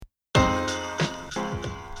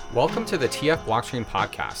Welcome to the TF Blockchain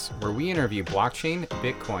Podcast, where we interview blockchain,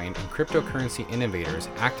 Bitcoin, and cryptocurrency innovators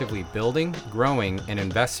actively building, growing, and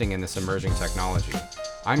investing in this emerging technology.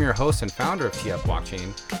 I'm your host and founder of TF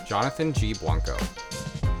Blockchain, Jonathan G. Blanco.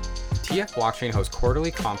 TF Blockchain hosts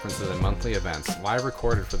quarterly conferences and monthly events live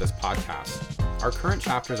recorded for this podcast. Our current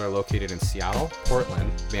chapters are located in Seattle,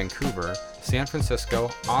 Portland, Vancouver, San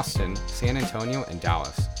Francisco, Austin, San Antonio, and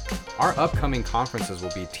Dallas. Our upcoming conferences will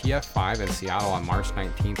be TF5 in Seattle on March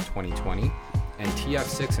 19th, 2020, and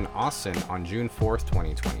TF6 in Austin on June 4th,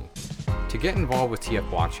 2020. To get involved with TF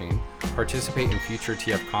Blockchain, participate in future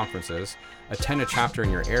TF conferences, attend a chapter in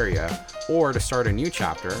your area, or to start a new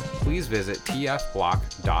chapter, please visit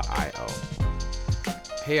tfblock.io.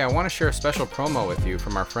 Hey, I want to share a special promo with you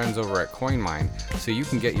from our friends over at CoinMine so you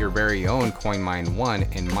can get your very own CoinMine 1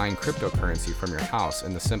 and mine cryptocurrency from your house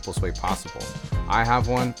in the simplest way possible. I have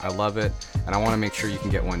one, I love it, and I want to make sure you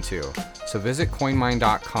can get one too. So visit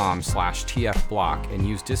coinmine.com/tfblock and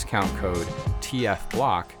use discount code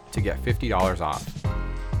TFBlock to get $50 off.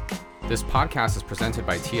 This podcast is presented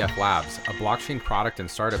by TF Labs, a blockchain product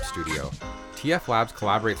and startup studio. TF Labs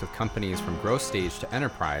collaborates with companies from growth stage to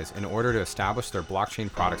enterprise in order to establish their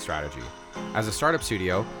blockchain product strategy. As a startup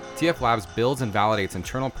studio, TF Labs builds and validates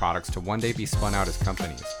internal products to one day be spun out as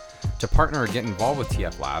companies. To partner or get involved with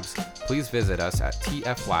TF Labs, please visit us at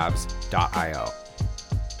tflabs.io.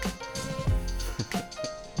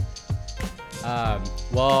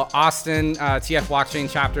 Well, Austin, TF Blockchain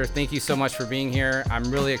chapter, thank you so much for being here. I'm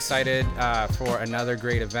really excited for another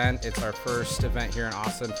great event. It's our first event here in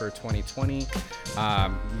Austin for 2020.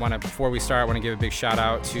 Before we start, I want to give a big shout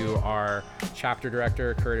out to our chapter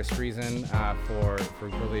director, Curtis Friesen, for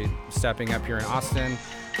really stepping up here in Austin.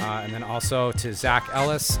 And then also to Zach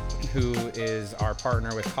Ellis, who is our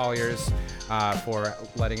partner with Colliers, for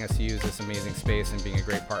letting us use this amazing space and being a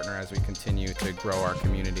great partner as we continue to grow our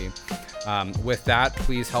community. With that,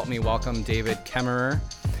 please help me welcome David Kemmerer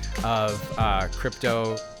of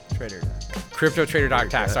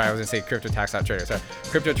CryptoTrader.tax. Sorry, I was going to say CryptoTax.trader. Sorry,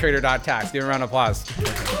 CryptoTrader.tax. Give a round of applause.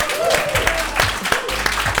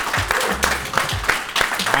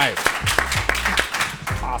 Nice.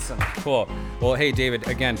 Awesome. Cool. Well, hey, David,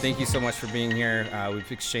 again, thank you so much for being here.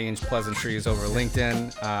 We've exchanged pleasantries over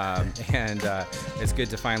LinkedIn, and it's good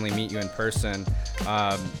to finally meet you in person.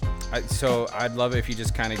 So I'd love it if you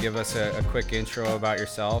just kind of give us a quick intro about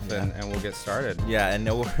yourself, and we'll get started. Yeah, and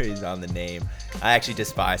no worries on the name. I actually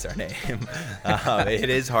despise our name. It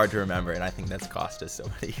is hard to remember, and I think that's cost us so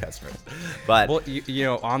many customers. But well, you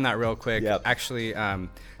know, on that real quick, yep. Actually,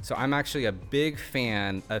 so I'm actually a big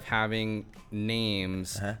fan of having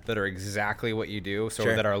names that are exactly what you do, so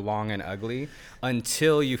that are long and ugly,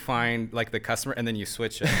 until you find like the customer and then you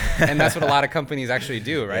switch it. And that's what a lot of companies actually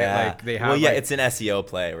do, right? Yeah. Like they have it's an SEO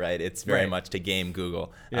play, right? It's very much to game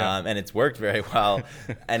Google, and it's worked very well.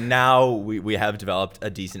 And now we have developed a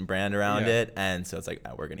decent brand around it, and so it's like,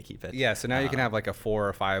 we're gonna keep it. Yeah, so now you can have like a 4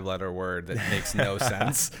 or 5 letter word that makes no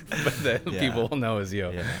sense, but that people will know is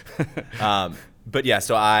you. Yeah. But yeah,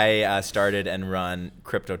 so I started and run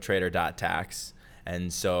CryptoTrader.tax.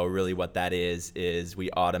 And so really what that is we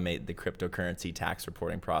automate the cryptocurrency tax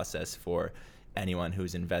reporting process for anyone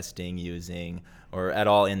who's investing, using, or at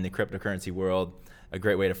all in the cryptocurrency world. A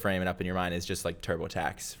great way to frame it up in your mind is just like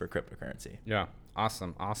TurboTax for cryptocurrency. Yeah,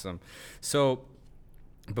 awesome. So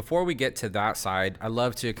before we get to that side, I'd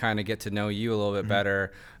love to kind of get to know you a little bit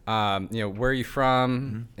better. Where are you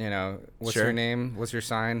from? You know, what's your name? What's your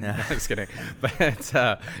sign? Just kidding. But where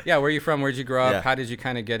are you from? Where'd you grow up? How did you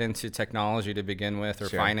kind of get into technology to begin with, or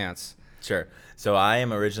finance? Sure. So I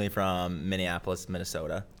am originally from Minneapolis,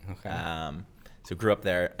 Minnesota. Okay. So grew up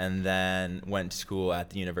there, and then went to school at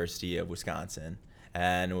the University of Wisconsin,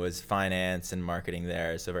 and was finance and marketing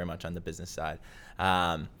there. So very much on the business side.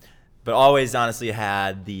 But always honestly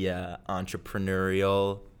had the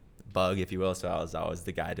entrepreneurial bug, if you will. So I was always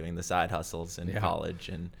the guy doing the side hustles in college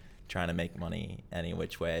and trying to make money any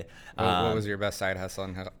which way. What was your best side hustle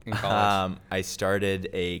in college? I started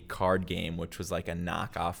a card game, which was like a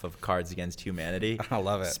knockoff of Cards Against Humanity. I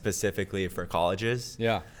love it. Specifically for colleges.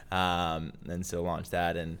 Yeah. And so launched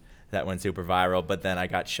that, and that went super viral, but then I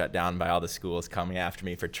got shut down by all the schools coming after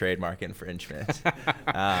me for trademark infringement.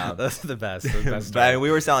 Those are the best. But I mean, we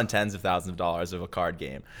were selling tens of thousands of dollars of a card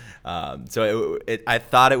game. So I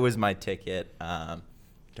thought it was my ticket.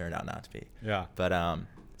 Turned out not to be. Yeah. But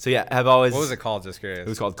so yeah, have always. What was it called? Just curious. It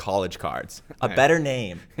was called College Cards. A better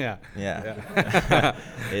name. Yeah.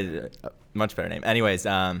 Much better name. Anyways,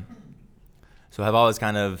 so I've always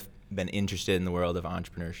kind of been interested in the world of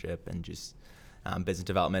entrepreneurship and just business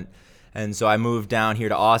development. And so I moved down here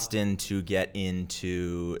to Austin to get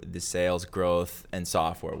into the sales growth and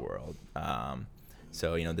software world.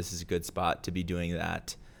 So, this is a good spot to be doing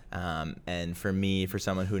that. And for me, for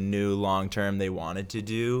someone who knew long-term they wanted to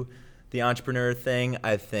do the entrepreneur thing,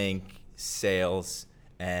 I think sales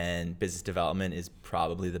and business development is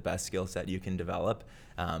probably the best skill set you can develop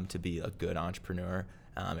to be a good entrepreneur.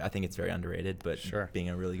 I think it's very underrated, but being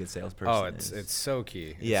a really good salesperson. It's so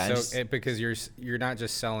key. Yeah, because you're not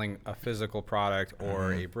just selling a physical product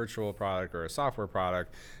or a virtual product or a software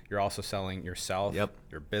product. You're also selling yourself,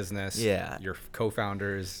 your business, your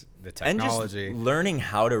co-founders, the technology. And just learning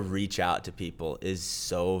how to reach out to people is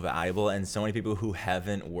so valuable. And so many people who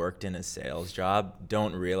haven't worked in a sales job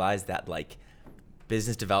don't realize that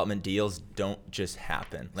business development deals don't just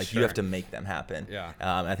happen. You have to make them happen. Yeah.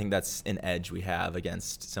 I think that's an edge we have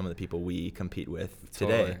against some of the people we compete with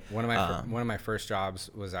today. One of my first jobs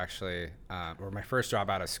was actually, or my first job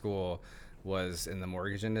out of school was in the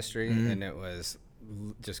mortgage industry, and it was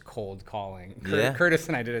just cold calling. Curtis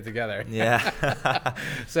and I did it together. Yeah.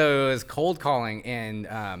 So it was cold calling,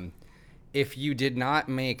 and if you did not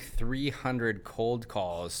make 300 cold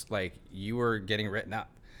calls, you were getting written up.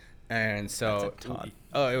 And so,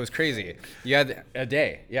 it was crazy. You had a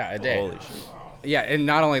day. Yeah, a day. Holy shit. Yeah, and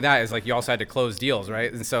not only that, is you also had to close deals, right?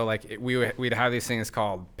 And so we'd have these things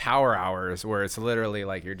called power hours, where it's literally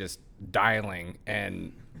you're just dialing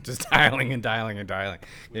and just dialing and dialing and dialing.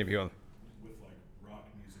 Maybe with rock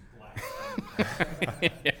music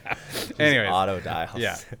blast. Yeah. Anyways, auto dials.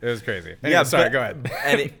 Yeah, it was crazy. Anyway, sorry, go ahead.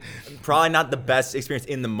 And probably not the best experience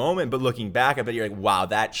in the moment, but looking back, I bet you're wow,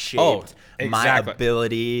 that shaped my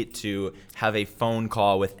ability to have a phone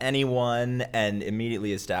call with anyone and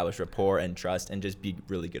immediately establish rapport and trust and just be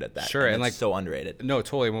really good at that. Sure, and so underrated. No,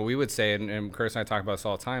 totally. What we would say, and Curtis and I talk about this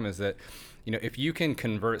all the time, is that if you can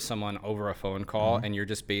convert someone over a phone call and you're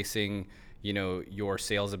just basing your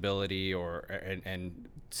sales ability and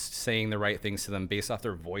saying the right things to them based off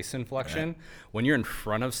their voice inflection, when you're in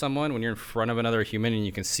front of someone, when you're in front of another human and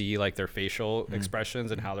you can see their facial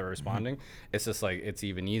expressions and how they're responding, it's just it's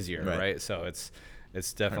even easier, right? So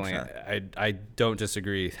it's definitely, I don't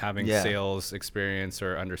disagree, having sales experience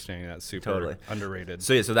or understanding that's super underrated.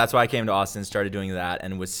 So that's why I came to Austin, started doing that,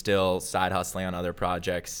 and was still side hustling on other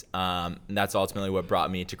projects. And that's ultimately what brought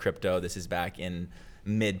me to crypto. This is back in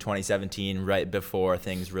mid 2017, right before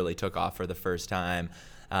things really took off for the first time.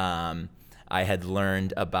 I had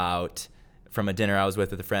learned from a dinner I was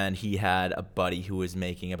with a friend, he had a buddy who was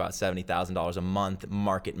making about $70,000 a month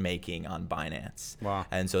market making on Binance. Wow.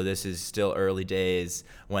 And so this is still early days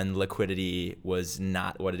when liquidity was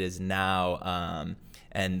not what it is now.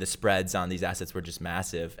 And the spreads on these assets were just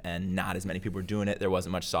massive, and not as many people were doing it. There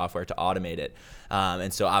wasn't much software to automate it.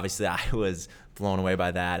 And so obviously I was blown away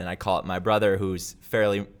by that. And I call up my brother, who's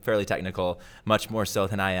fairly technical, much more so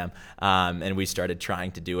than I am. And we started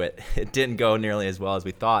trying to do it. It didn't go nearly as well as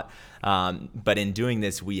we thought. But in doing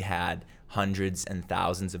this, we had hundreds and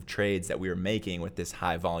thousands of trades that we were making with this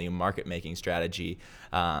high volume market making strategy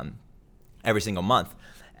every single month.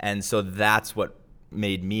 And so that's what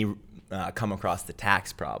made me come across the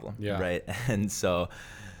tax problem, right? And so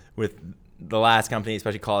with the last company,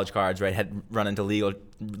 especially College Cards, right, had run into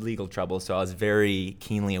legal trouble. So I was very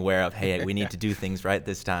keenly aware of, hey, we need to do things right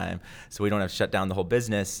this time so we don't have to shut down the whole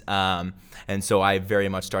business. And so I very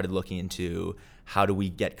much started looking into how do we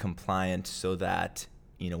get compliant so that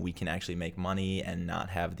we can actually make money and not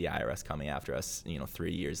have the IRS coming after us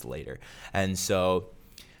 3 years later. And so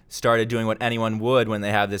started doing what anyone would when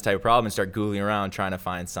they have this type of problem and start Googling around trying to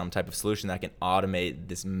find some type of solution that can automate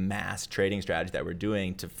this mass trading strategy that we're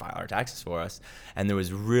doing to file our taxes for us. And there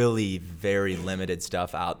was really very limited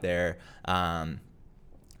stuff out there.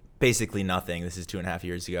 Basically nothing. This is 2.5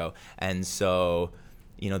 years ago. And so,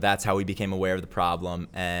 that's how we became aware of the problem.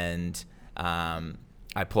 And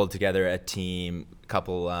I pulled together a team, a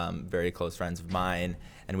couple very close friends of mine,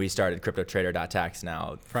 and we started CryptoTrader.tax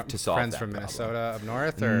now to solve friends that from problem. Minnesota up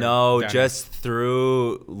north? Or no, just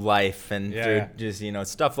through life and through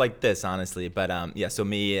just, stuff like this, honestly. But so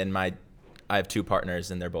me and I have two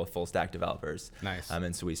partners, and they're both full stack developers. Nice.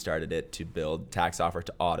 And so we started it to build tax software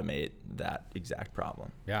to automate that exact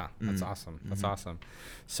problem. Yeah, that's awesome. That's awesome.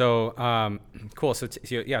 So cool. So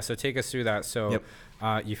so take us through that. So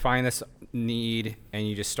you find this need and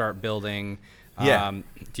you just start building.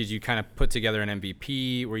 Did you kind of put together an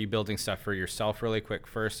MVP? Were you building stuff for yourself really quick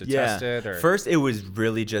first to test it? Or? First, it was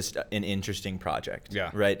really just an interesting project. Yeah.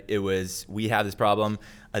 Right. It was, we have this problem.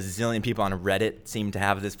 A zillion people on Reddit seemed to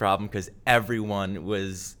have this problem because everyone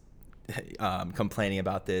was complaining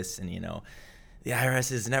about this, and the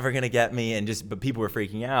IRS is never going to get me. But people were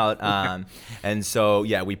freaking out. And so,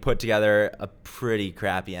 yeah, we put together a pretty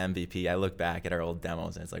crappy MVP. I look back at our old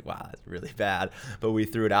demos and it's like, wow, that's really bad. But we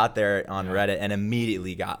threw it out there on Reddit and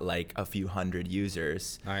immediately got like a few hundred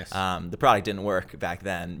users. Nice. The product didn't work back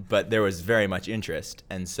then, but there was very much interest.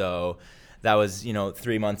 And so that was,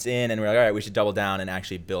 3 months in, and we're like, all right, we should double down and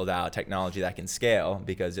actually build out technology that can scale,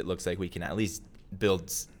 because it looks like we can at least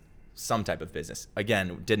build some type of business.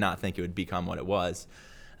 Again, did not think it would become what it was.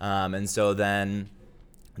 And so then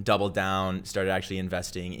doubled down, started actually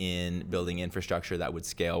investing in building infrastructure that would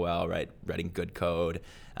scale well, right? Writing good code.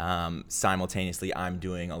 Simultaneously, I'm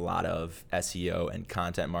doing a lot of SEO and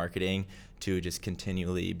content marketing to just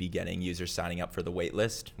continually be getting users signing up for the wait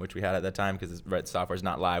list, which we had at that time, because the software is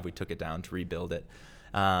not live. We took it down to rebuild it.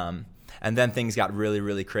 And then things got really,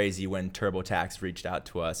 really crazy when TurboTax reached out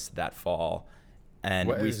to us that fall. And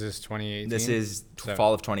what is this, 2018? This is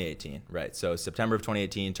fall of 2018, right? So September of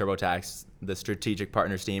 2018, TurboTax, the strategic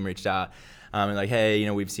partners team, reached out and like, hey,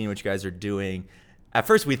 we've seen what you guys are doing. At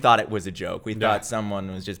first, we thought it was a joke. We thought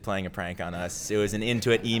someone was just playing a prank on us. It was an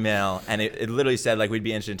Intuit email, and it literally said like we'd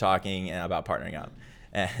be interested in talking about partnering up.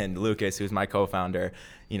 And Lucas, who's my co-founder,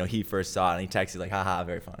 he first saw it and he texted like, haha,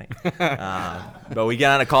 very funny. But we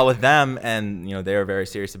get on a call with them, and they were very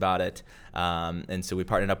serious about it. And so we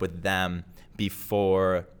partnered up with them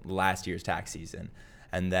before last year's tax season.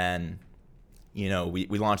 And then, we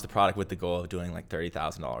launched the product with the goal of doing like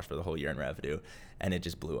 $30,000 for the whole year in revenue, and it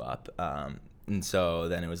just blew up. And so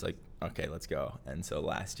then it was like, okay, let's go. And so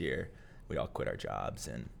last year we all quit our jobs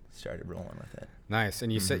and started rolling with it. Nice.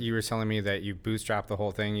 And you said, you were telling me that you bootstrapped the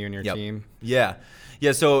whole thing, you and your team? Yeah.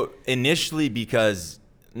 So initially, because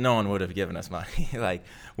no one would have given us money, like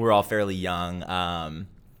we're all fairly young.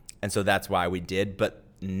 And so that's why we did. But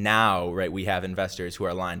now, right, we have investors who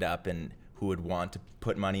are lined up and who would want to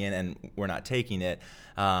put money in, and we're not taking it,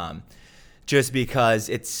 just because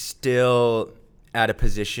it's still at a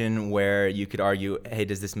position where you could argue, hey,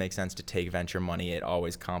 does this make sense to take venture money? It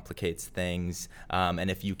always complicates things.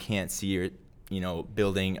 And if you can't see your,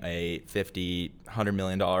 building a $50, $100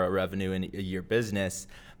 million revenue in a year business,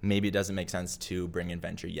 maybe it doesn't make sense to bring in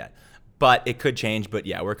venture yet. But it could change. But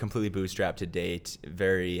yeah, we're completely bootstrapped to date,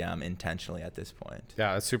 very intentionally at this point.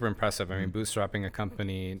 Yeah, that's super impressive. I mean, bootstrapping a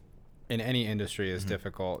company in any industry is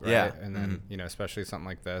difficult, right? Yeah. And then, especially something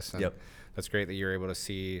like this. And that's great that you're able to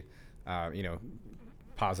see,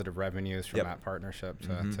 positive revenues from that partnership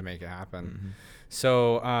to make it happen.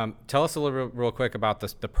 So tell us a little bit real quick about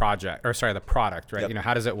the product, right?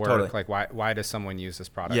 How does it work? Totally. Like why does someone use this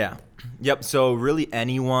product? Yeah. Yep. So really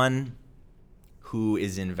anyone who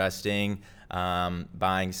is investing,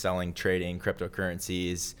 buying, selling, trading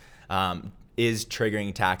cryptocurrencies, is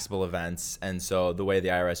triggering taxable events. And so the way the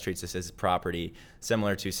IRS treats this is property,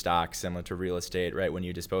 similar to stocks, similar to real estate, right? When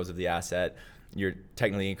you dispose of the asset, you're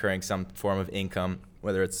technically incurring some form of income,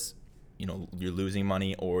 whether it's, you're losing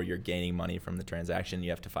money or you're gaining money from the transaction. You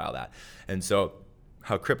have to file that. And so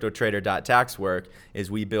how CryptoTrader.tax work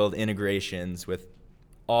is we build integrations with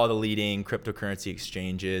all the leading cryptocurrency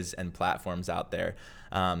exchanges and platforms out there,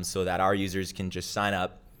 so that our users can just sign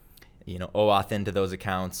up, OAuth into those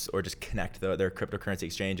accounts, or just connect their cryptocurrency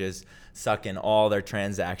exchanges, suck in all their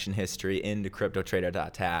transaction history into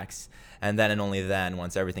CryptoTrader.tax, and then and only then,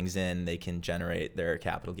 once everything's in, they can generate their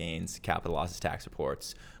capital gains, capital losses tax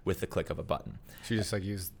reports with the click of a button. So you just like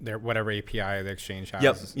use their whatever API the exchange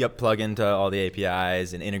has? Yep. Plug into all the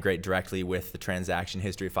APIs and integrate directly with the transaction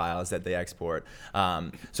history files that they export.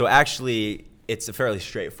 So actually, it's a fairly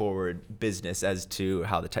straightforward business as to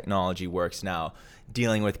how the technology works now.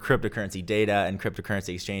 Dealing with cryptocurrency data and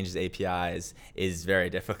cryptocurrency exchanges APIs is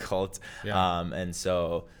very difficult. And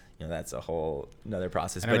so, that's a whole another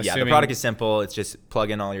process. But yeah, the product is simple. It's just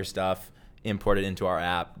plug in all your stuff, import it into our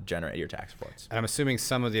app, generate your tax reports. And I'm assuming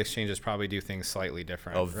some of the exchanges probably do things slightly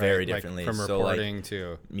different. Oh, very differently. Like from reporting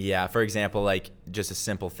to... Yeah, for example, like just a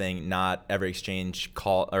simple thing, not every exchange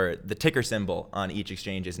or the ticker symbol on each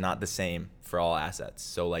exchange is not the same for all assets.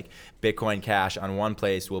 So like Bitcoin Cash on one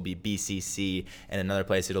place will be BCC and another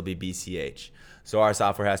place it'll be BCH. So our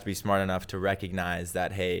software has to be smart enough to recognize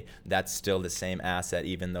that, hey, that's still the same asset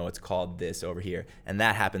even though it's called this over here. And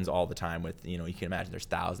that happens all the time with, you can imagine there's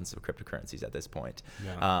thousands of cryptocurrencies at this point.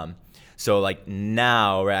 Yeah. So like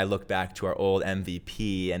now, right, I look back to our old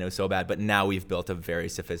MVP and it was so bad, but now we've built a very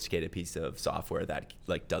sophisticated piece of software that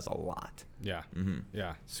like does a lot. Yeah.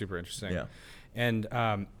 Yeah. Super interesting. Yeah. And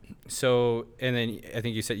and then I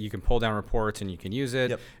think you said you can pull down reports and you can use it.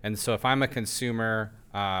 Yep. And so if I'm a consumer,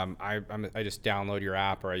 I just download your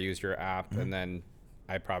app or I use your app and then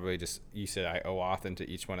I probably just, you said I OAuth into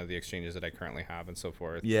each one of the exchanges that I currently have and so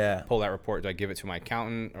forth. Yeah. Pull that report. Do I give it to my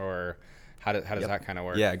accountant, or how does that kind of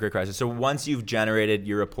work? Yeah, great question. So once you've generated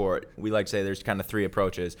your report, we like to say there's kind of 3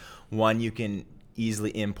 approaches. One, you can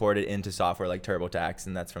easily import it into software like TurboTax,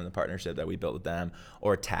 and that's from the partnership that we built with them,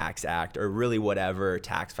 or TaxAct, or really whatever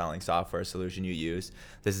tax filing software solution you use.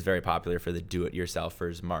 This is very popular for the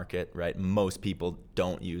do-it-yourselfers market, right? Most people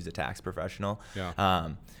don't use a tax professional. Yeah.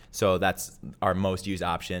 So that's our most used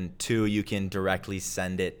option. 2, you can directly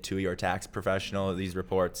send it to your tax professional, these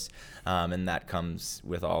reports, and that comes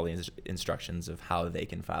with all the instructions of how they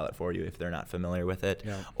can file it for you if they're not familiar with it.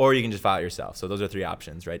 Yeah. Or you can just file it yourself. So those are 3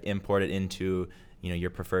 options, right? Import it into your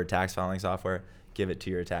preferred tax filing software, give it to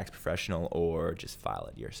your tax professional, or just file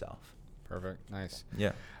it yourself. Perfect. Nice.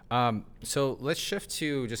 Yeah. So let's shift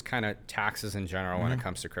to just kind of taxes in general when it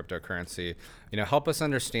comes to cryptocurrency. Help us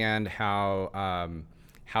understand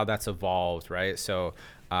how that's evolved, right? So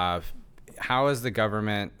how has the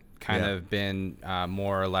government kind of been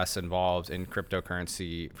more or less involved in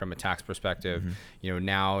cryptocurrency from a tax perspective?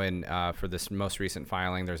 Now for this most recent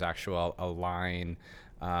filing, there's actually a line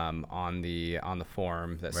on the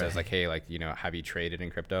form that says like, hey, like, have you traded in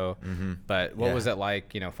crypto? But what was it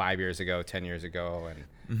like, 5 years ago, 10 years ago,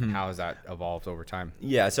 and how has that evolved over time?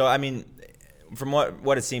 Yeah. So, I mean, from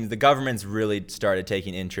what it seems, the government's really started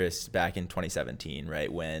taking interest back in 2017, right?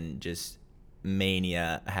 When just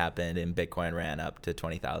mania happened and Bitcoin ran up to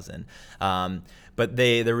 20,000. But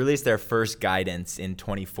they released their first guidance in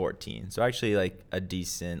 2014. So actually like a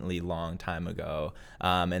decently long time ago.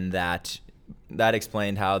 And that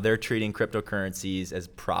explained how they're treating cryptocurrencies as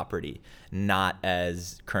property, not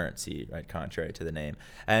as currency, right? Contrary to the name.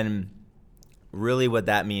 And really what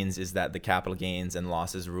that means is that the capital gains and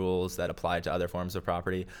losses rules that apply to other forms of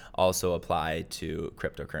property also apply to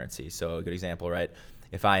cryptocurrency. So a good example, right?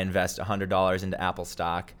 If I invest $100 into Apple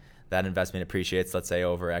stock, that investment appreciates, let's say,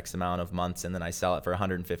 over X amount of months, and then I sell it for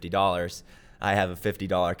 $150. I have a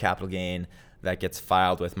 $50 capital gain that gets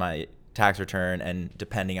filed with my tax return, and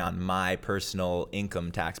depending on my personal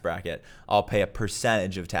income tax bracket, I'll pay a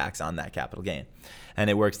percentage of tax on that capital gain. And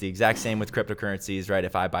it works the exact same with cryptocurrencies, right?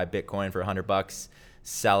 If I buy Bitcoin for $100,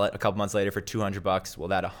 sell it a couple months later for $200, well,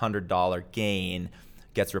 that $100 gain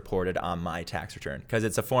gets reported on my tax return because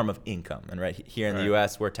it's a form of income. And right here in the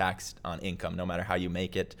U.S., we're taxed on income, no matter how you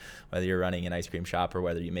make it, whether you're running an ice cream shop or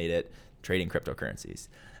whether you made it trading cryptocurrencies.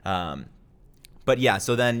 But yeah,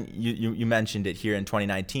 so then you mentioned it here in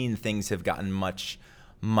 2019, things have gotten much,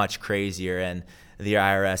 much crazier, and the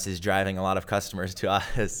IRS is driving a lot of customers to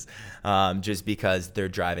us just because they're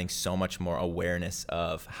driving so much more awareness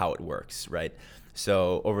of how it works, right?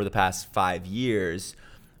 So over the past 5 years,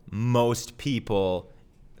 most people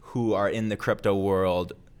who are in the crypto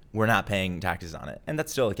world were not paying taxes on it. And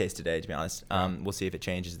that's still the case today, to be honest. We'll see if it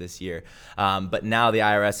changes this year. But now the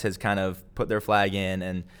IRS has kind of put their flag in,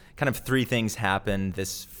 and kind of 3 things happened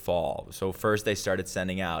this fall. So first, they started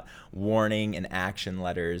sending out warning and action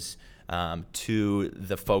letters to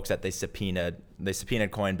the folks that they subpoenaed. They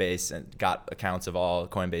subpoenaed Coinbase and got accounts of all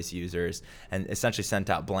Coinbase users, and essentially sent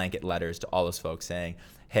out blanket letters to all those folks saying,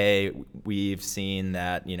 hey, we've seen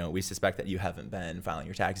that, we suspect that you haven't been filing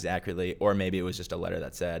your taxes accurately, or maybe it was just a letter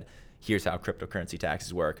that said, here's how cryptocurrency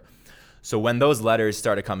taxes work. So when those letters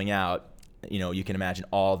started coming out, you can imagine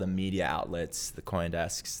all the media outlets, the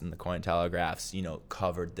CoinDesks and the Cointelegraphs,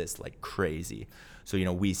 covered this like crazy. So,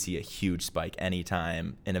 we see a huge spike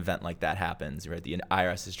anytime an event like that happens, right? The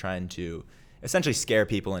IRS is trying to essentially scare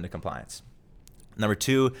people into compliance. Number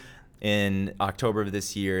 2, in October of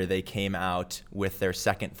this year, they came out with their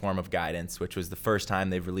second form of guidance, which was the first time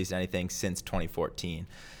they've released anything since 2014.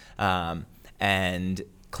 And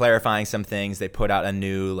clarifying some things, they put out a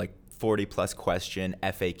new 40-plus question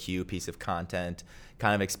FAQ piece of content,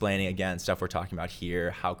 kind of explaining, again, stuff we're talking about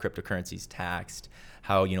here, how cryptocurrency is taxed,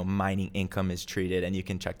 how mining income is treated, and you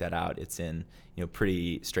can check that out. It's in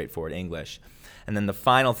pretty straightforward English. And then the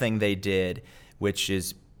final thing they did, which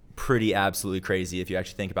is pretty absolutely crazy if you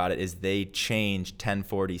actually think about it, is they changed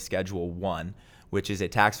 1040 Schedule 1, which is a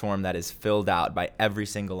tax form that is filled out by every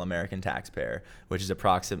single American taxpayer, which is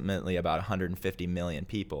approximately about 150 million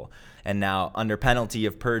people. And now, under penalty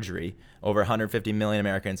of perjury, over 150 million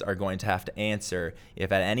Americans are going to have to answer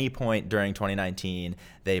if at any point during 2019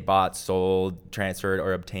 they bought, sold, transferred,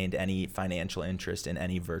 or obtained any financial interest in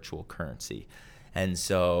any virtual currency. And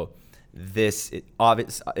so this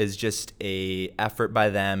is just a effort by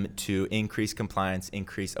them to increase compliance,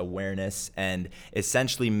 increase awareness, and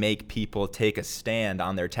essentially make people take a stand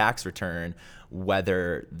on their tax return,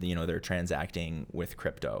 whether they're transacting with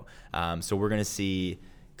crypto. So we're going to see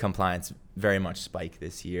compliance very much spike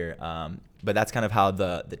this year. But that's kind of how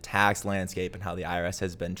the tax landscape and how the IRS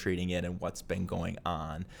has been treating it and what's been going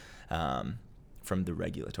on from the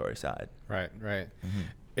regulatory side. Right.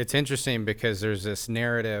 It's interesting because there's this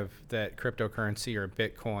narrative that cryptocurrency or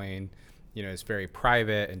Bitcoin, is very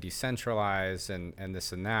private and decentralized and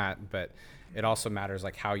this and that, but it also matters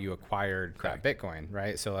like how you acquired that Bitcoin,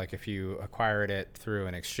 right? So like if you acquired it through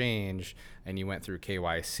an exchange and you went through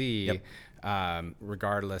KYC,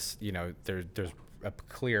 regardless, there's a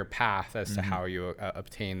clear path as to how you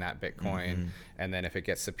obtain that Bitcoin. And then if it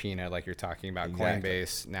gets subpoenaed, like you're talking about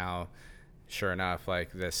Coinbase now, sure enough,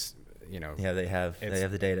 like this, they have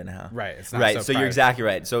the data now. Right. It's not right. so You're exactly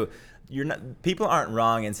right. So people aren't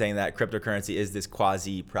wrong in saying that cryptocurrency is this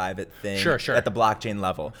quasi-private thing Sure. at the blockchain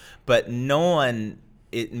level, but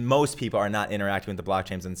most people are not interacting with the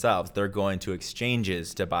blockchains themselves. They're going to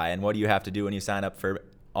exchanges to buy. And what do you have to do when you sign up for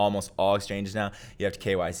almost all exchanges now? You have to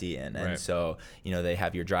KYC in. And so, they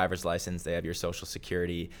have your driver's license, they have your social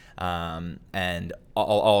security, and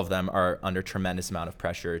all of them are under tremendous amount of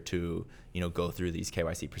pressure to, go through these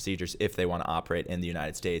KYC procedures if they want to operate in the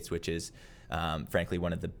United States, which is frankly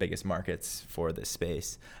one of the biggest markets for this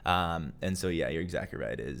space. And so, you're exactly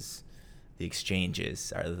right. The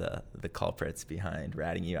exchanges are the culprits behind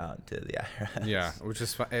ratting you out to the IRS. Yeah, which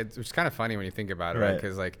is kind of funny when you think about it, right?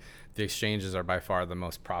 Because like the exchanges are by far the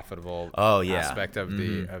most profitable aspect of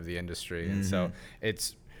the industry, and so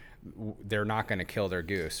they're not going to kill their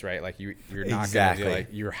goose, right? Like you're not going to do, like,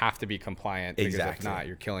 you have to be compliant because if not,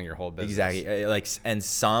 you're killing your whole business. Exactly. And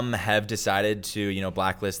some have decided to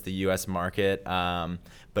blacklist the U.S. market, but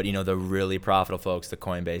the really profitable folks, the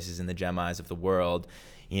Coinbases and the Gemi's of the world,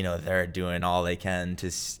 they're doing all they can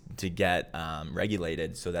to get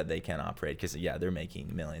regulated so that they can operate, because they're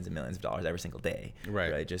making millions and millions of dollars every single day,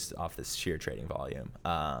 right? Just off this sheer trading volume.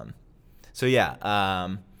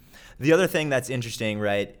 The other thing that's interesting,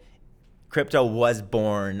 right? Crypto was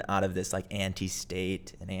born out of this like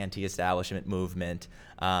anti-state and anti-establishment movement.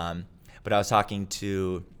 But I was talking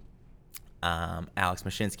to Alex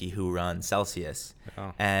Mashinsky, who runs Celsius,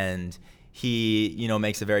 and he,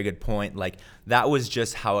 makes a very good point. Like that was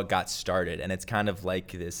just how it got started, and it's kind of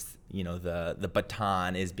like this, the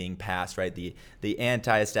baton is being passed, right? The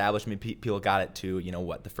anti-establishment people got it to,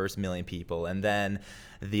 the first million people, and then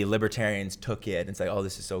the libertarians took it and it's like, oh,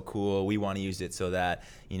 this is so cool. We want to use it so that,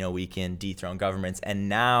 we can dethrone governments. And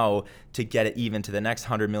now to get it even to the next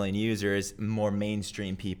 100 million users, more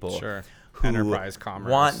mainstream people. Sure. Enterprise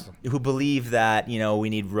commerce. Who believe that, we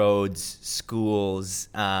need roads, schools,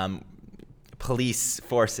 police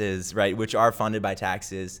forces, right, which are funded by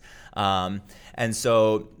taxes. And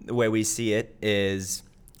so the way we see it is,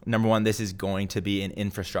 number one, this is going to be an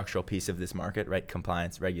infrastructural piece of this market, right?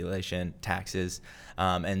 Compliance, regulation, taxes.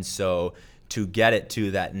 And so to get it to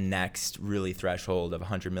that next really threshold of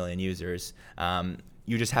 100 million users,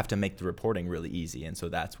 you just have to make the reporting really easy. And so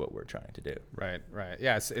that's what we're trying to do. Right.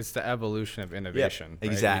 Yeah, it's the evolution of innovation. Yeah,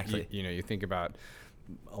 exactly. Right? You think about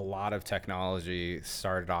a lot of technology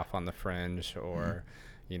started off on the fringe or,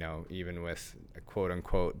 even with quote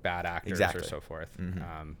unquote bad actors or so forth.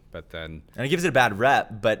 But then. And it gives it a bad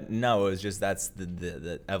rep, but no, it's just that's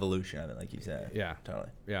the evolution of it, like you said. Yeah. Totally.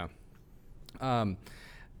 Yeah.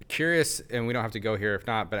 Curious, and we don't have to go here if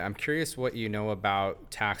not, but I'm curious what you know about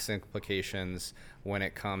tax implications when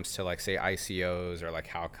it comes to, like, say, ICOs or like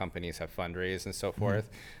how companies have fundraised and so forth.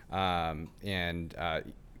 When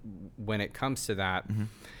it comes to that,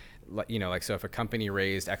 like, so if a company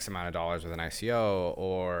raised X amount of dollars with an ICO,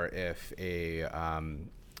 or if a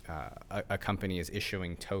company is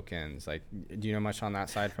issuing tokens, like, do you know much on that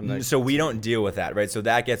side from the? So we don't deal with that, right? So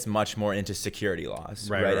that gets much more into security laws,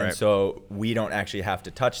 right? And so we don't actually have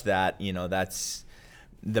to touch that. That's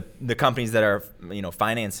the companies that are,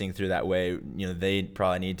 financing through that way, they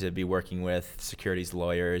probably need to be working with securities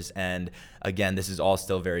lawyers. And again, this is all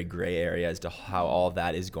still very gray area as to how all of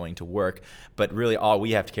that is going to work. But really all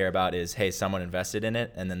we have to care about is, hey, someone invested in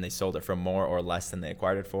it and then they sold it for more or less than they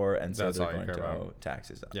acquired it for. And so they're going to owe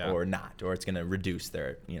taxes or not, or it's going to reduce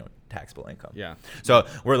their, taxable income. Yeah. So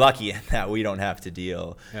we're lucky in that we don't have to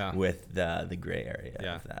deal with the gray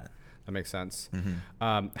area of that. That makes sense.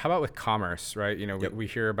 How about with commerce, right? We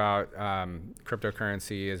hear about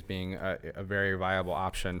cryptocurrency as being a very viable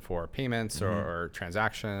option for payments or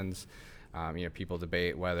transactions. People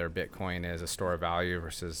debate whether Bitcoin is a store of value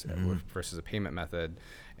versus a payment method.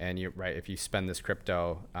 And if you spend this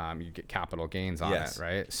crypto, you get capital gains on it,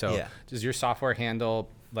 right? So does your software handle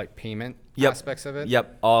like payment aspects of it?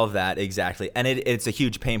 Yep, all of that, exactly. And it's a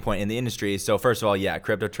huge pain point in the industry. So first of all,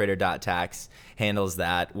 CryptoTrader.tax handles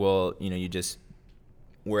that. Well, you just,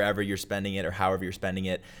 wherever you're spending it or however you're spending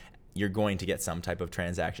it, you're going to get some type of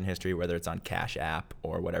transaction history, whether it's on Cash App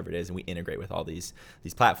or whatever it is, and we integrate with all these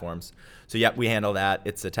platforms. So yeah, we handle that.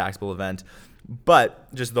 It's a taxable event.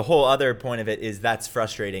 But just the whole other point of it is that's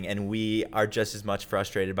frustrating, and we are just as much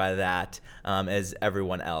frustrated by that as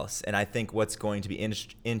everyone else. And I think what's going to be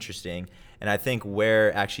interesting, and I think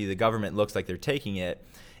where actually the government looks like they're taking it,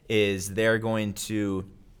 is they're going to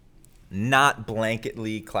not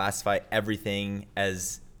blanketly classify everything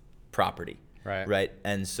as property. Right.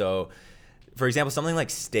 And so, for example, something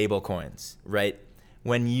like stable coins, right?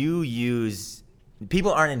 When you use,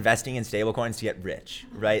 people aren't investing in stable coins to get rich,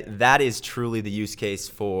 right? That is truly the use case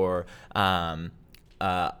for, what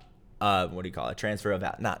do you call it? Transfer of,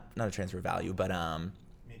 not a transfer of value, but,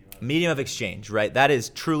 medium of exchange, right? That is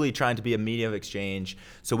truly trying to be a medium of exchange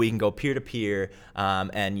so we can go peer to peer,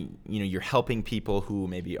 and you're helping people who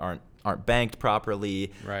maybe aren't banked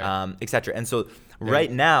properly, right. Et cetera. And so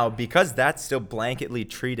right now, because that's still blanketly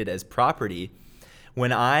treated as property,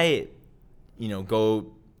 when I,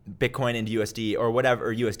 go Bitcoin into USD or whatever,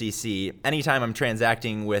 or USDC, anytime I'm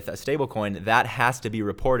transacting with a stablecoin, that has to be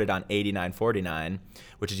reported on 8949,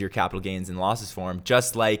 which is your capital gains and losses form,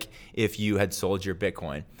 just like if you had sold your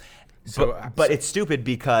Bitcoin. But it's stupid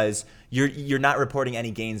because you're not reporting any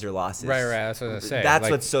gains or losses. Right. That's what I was gonna say. That's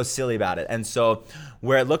what's so silly about it. And so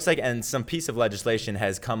where it looks like, and some piece of legislation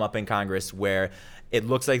has come up in Congress where it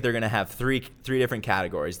looks like they're going to have three different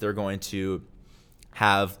categories. They're going to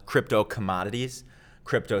have crypto commodities,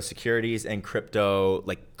 crypto securities, and crypto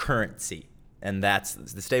like currency. And that's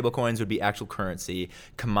the stable coins would be actual currency.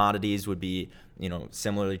 Commodities would be,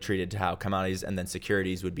 similarly treated to how commodities, and then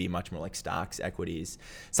securities would be much more like stocks, equities.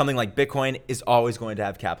 Something like Bitcoin is always going to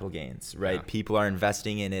have capital gains, right? Yeah. People are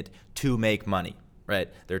investing in it to make money, right?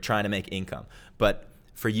 They're trying to make income. But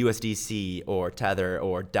for USDC or Tether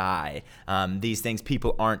or DAI, these things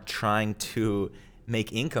people aren't trying to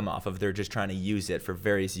make income off of. They're just trying to use it for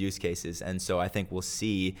various use cases. And so I think we'll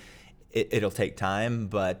see it'll take time,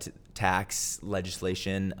 but tax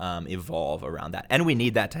legislation evolve around that. And we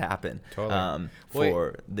need that to happen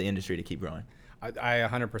for the industry to keep growing. I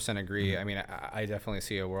 100% agree. Mm-hmm. I mean, I definitely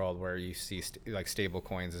see a world where you see like stable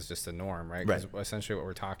coins is just the norm, right? Because essentially what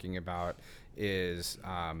we're talking about is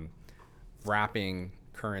wrapping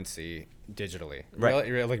currency digitally. Right.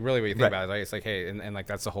 Really what you think about it, right? It's like, hey, and like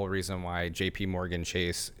that's the whole reason why JP Morgan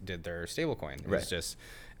Chase did their stable coin.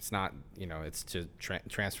 It's not, it's to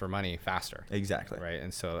transfer money faster. Exactly. Right.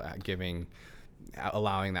 And so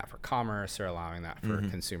allowing that for commerce or allowing that for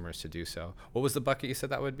consumers to do so. What was the bucket you said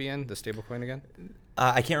that would be in, the stablecoin again?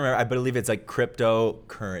 I can't remember. I believe it's like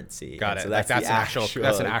cryptocurrency. Got it. So that's an actual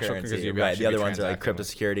currency. Right. The other ones are like crypto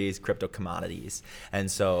securities, crypto commodities. And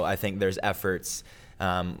so I think there's efforts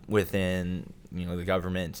within the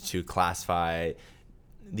government to classify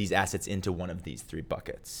these assets into one of these three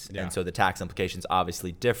buckets. Yeah. And so the tax implications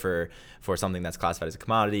obviously differ for something that's classified as a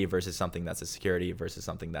commodity versus something that's a security versus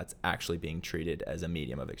something that's actually being treated as a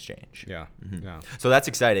medium of exchange. Yeah. Mm-hmm. Yeah. So that's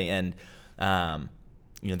exciting. And,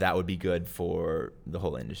 that would be good for the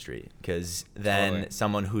whole industry, because then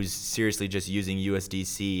someone who's seriously just using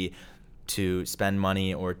USDC to spend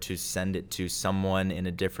money or to send it to someone in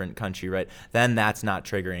a different country, right, then that's not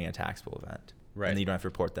triggering a taxable event. Right. And you don't have to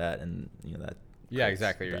report that, and that. Yeah,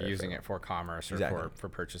 exactly. You're using it for commerce or for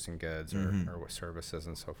purchasing goods or services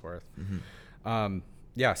and so forth. Mm-hmm.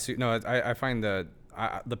 I find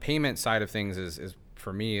the payment side of things is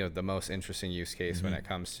for me the most interesting use case when it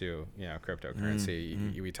comes to cryptocurrency.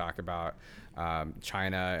 Mm-hmm. We talk about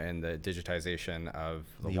China and the digitization of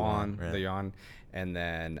the yuan, and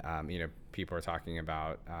then people are talking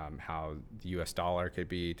about how the U.S. dollar could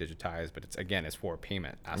be digitized, but it's for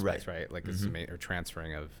payment aspects, right? Like this is or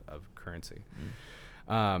transferring of currency.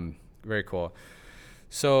 Very cool.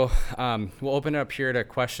 So we'll open it up here to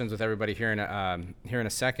questions with everybody here in a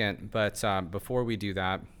second. But before we do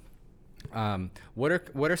that, what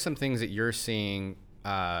are some things that you're seeing,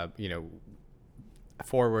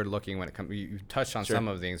 forward looking when it comes? You touched on some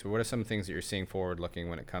of the things, but what are some things that you're seeing forward looking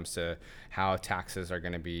when it comes to how taxes are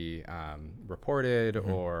going to be reported,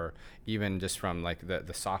 or even just from like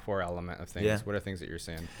the software element of things? Yeah. What are things that you're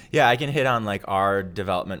seeing? Yeah, I can hit on like our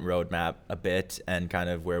development roadmap a bit and kind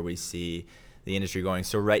of where we see the industry going.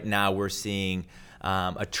 So right now we're seeing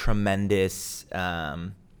a tremendous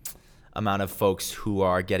amount of folks who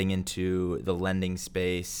are getting into the lending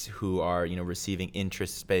space, who are receiving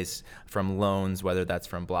interest space from loans, whether that's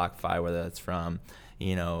from BlockFi, whether that's from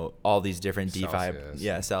all these different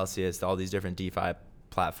Celsius, all these different DeFi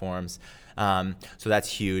platforms. So that's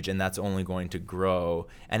huge, and that's only going to grow,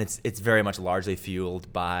 and it's very much largely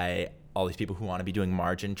fueled by all these people who want to be doing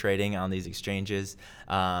margin trading on these exchanges,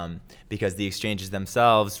 because the exchanges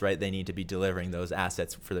themselves, right, they need to be delivering those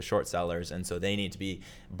assets for the short sellers, and so they need to be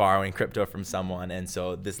borrowing crypto from someone, and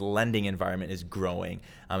so this lending environment is growing,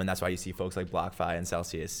 and that's why you see folks like BlockFi and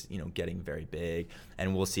Celsius, getting very big,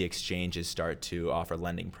 and we'll see exchanges start to offer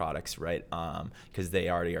lending products, right, because they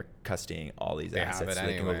already are custodying all these assets, so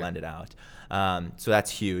they can go lend it out. So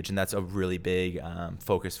that's huge, and that's a really big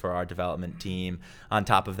focus for our development team. On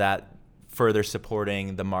top of that, further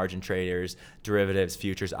supporting the margin traders, derivatives,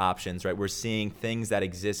 futures, options, right? We're seeing things that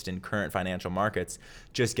exist in current financial markets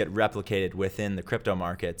just get replicated within the crypto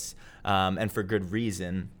markets, and for good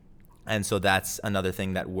reason. And so that's another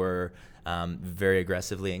thing that we're very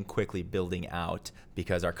aggressively and quickly building out,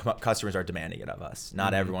 because our customers are demanding it of us.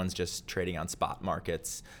 Not everyone's just trading on spot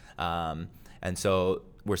markets. And so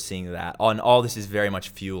we're seeing that. And all this is very much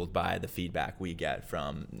fueled by the feedback we get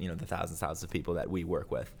from the thousands of people that we work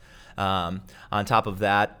with. On top of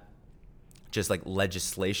that, just like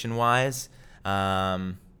legislation-wise,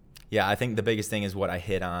 I think the biggest thing is what I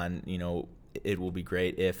hit on. It will be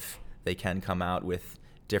great if they can come out with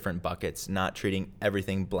different buckets, not treating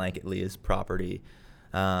everything blanketly as property.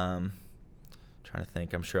 Trying to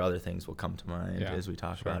think. I'm sure other things will come to mind as we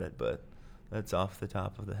talk about it, but that's off the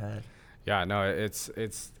top of the head. Yeah, no,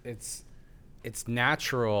 it's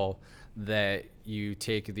natural that you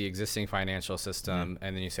take the existing financial system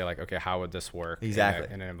and then you say, like, okay, how would this work in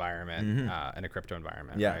an environment, in a crypto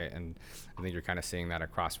environment, right? And I think you're kind of seeing that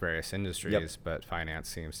across various industries, but finance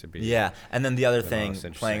seems to be. Yeah, and then the other thing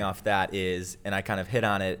playing off that is, and I kind of hit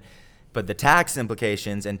on it, but the tax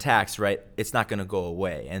implications and tax, right, it's not going to go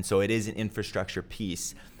away. And so it is an infrastructure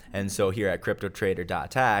piece. And so here at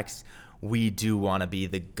CryptoTrader.tax, we do want to be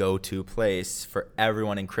the go-to place for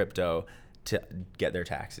everyone in crypto to get their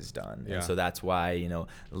taxes done. And so that's why,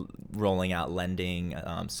 rolling out lending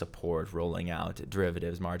support, rolling out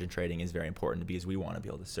derivatives, margin trading is very important, because we want to be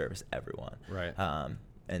able to service everyone. Right.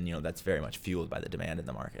 And that's very much fueled by the demand in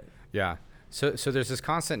the market. Yeah. So there's this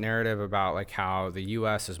constant narrative about like how the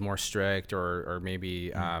U.S. is more strict or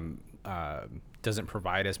maybe doesn't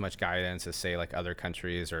provide as much guidance as, say, like other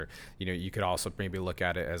countries, or you could also maybe look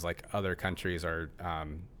at it as like other countries are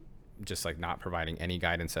just like not providing any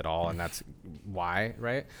guidance at all, and that's why,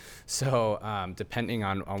 right? So depending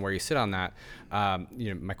on where you sit on that,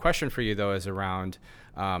 my question for you though is around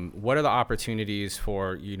what are the opportunities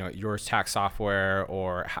for your tax software,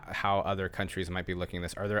 or how other countries might be looking at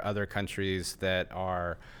this? Are there other countries that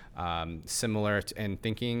are similar in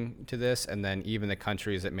thinking to this, and then even the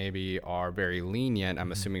countries that maybe are very lenient?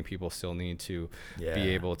 I'm assuming people still need to be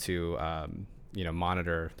able to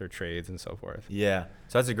monitor their trades and so forth. Yeah,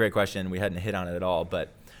 so that's a great question. We hadn't hit on it at all,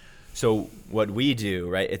 but so what we do,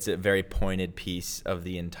 right, it's a very pointed piece of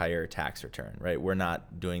the entire tax return, right? We're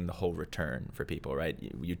not doing the whole return for people, right?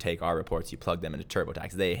 You take our reports, you plug them into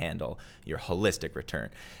TurboTax, they handle your holistic return.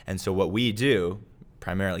 And so what we do,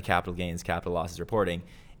 primarily capital gains, capital losses reporting,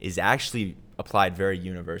 is actually applied very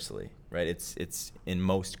universally, right? It's in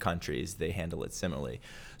most countries, they handle it similarly.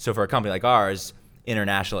 So for a company like ours,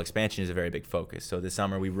 international expansion is a very big focus. So this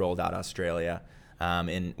summer we rolled out Australia,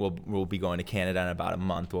 and we'll be going to Canada in about a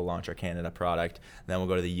month. We'll launch our Canada product. Then we'll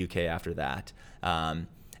go to the UK after that.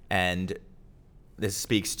 And this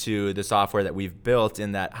speaks to the software that we've built,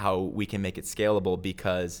 in that how we can make it scalable,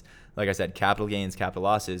 because, like I said, capital gains, capital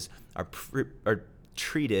losses are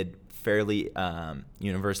treated fairly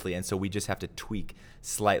universally, and so we just have to tweak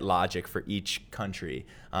slight logic for each country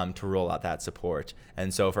to roll out that support.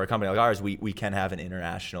 And so for a company like ours, we can have an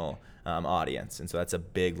international audience, and so that's a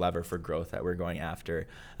big lever for growth that we're going after.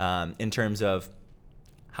 In terms of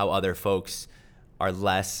how other folks are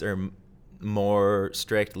less or more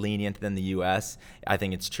strict, lenient than the U.S., I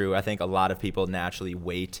think it's true. I think a lot of people naturally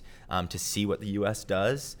wait to see what the U.S.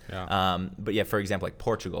 does. But yeah, for example, like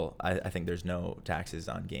Portugal, I think there's no taxes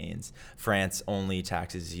on gains. France only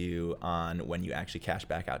taxes you on when you actually cash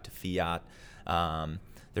back out to fiat.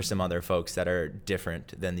 There's some other folks that are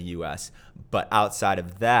different than the U.S. But outside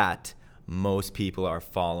of that, most people are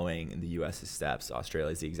following the U.S.'s steps.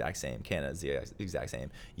 Australia is the exact same. Canada is the exact same.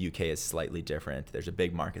 UK is slightly different. There's a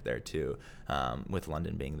big market there too, with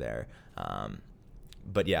London being there.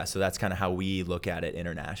 But yeah, so that's kind of how we look at it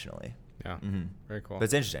internationally. Yeah, very cool.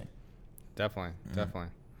 That's interesting. Definitely.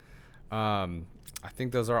 I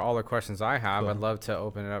think those are all the questions I have. Cool. I'd love to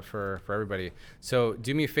open it up for everybody. So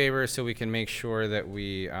do me a favor so we can make sure that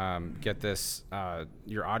we get this,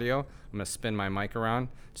 your audio. I'm going to spin my mic around.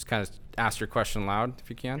 Just kind of ask your question loud if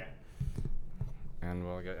you can. Okay. And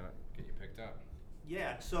we'll get you picked up.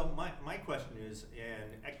 Yeah, so my question is,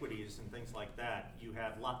 in equities and things like that, you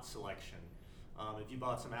have lot selection. If you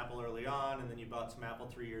bought some Apple early on and then you bought some Apple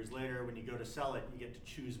 3 years later, when you go to sell it, you get to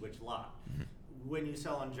choose which lot. When you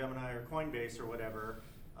sell on Gemini or Coinbase or whatever,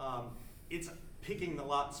 it's picking the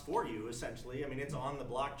lots for you, essentially. I mean, it's on the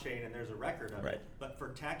blockchain and there's a record of it. But for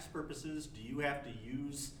tax purposes, do you have to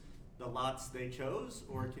use the lots they chose,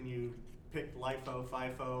 or can you pick LIFO,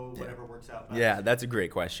 FIFO, whatever works out best? Yeah, that's a great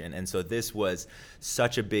question. And so this was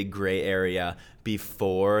such a big gray area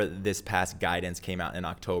before this past guidance came out in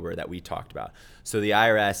October that we talked about. So the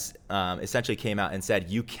IRS essentially came out and said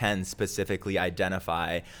you can specifically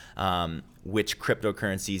identify which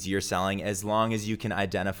cryptocurrencies you're selling, as long as you can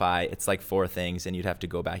identify, it's like 4 things, and you'd have to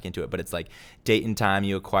go back into it, but it's like date and time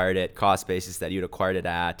you acquired it, cost basis that you'd acquired it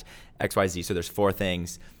at, XYZ. So there's 4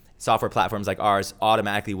 things. Software platforms like ours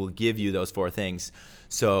automatically will give you those 4 things.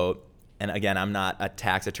 So, and again, I'm not a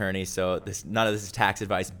tax attorney, so none of this is tax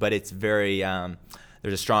advice, but it's very,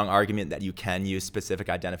 there's a strong argument that you can use specific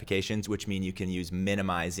identifications, which mean you can use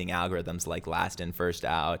minimizing algorithms like last in, first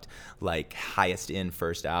out, like highest in,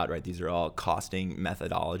 first out, right? These are all costing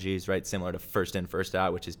methodologies, right? Similar to first in, first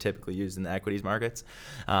out, which is typically used in the equities markets,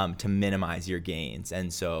 to minimize your gains.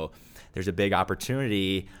 And so there's a big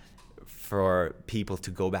opportunity for people to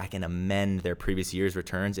go back and amend their previous year's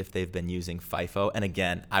returns if they've been using FIFO. And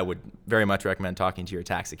again, I would very much recommend talking to your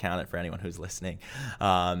tax accountant for anyone who's listening,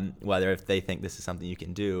 whether if they think this is something you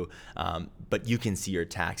can do. But you can see your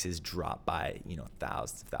taxes drop by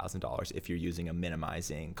thousands of $1,000 if you're using a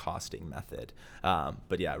minimizing costing method.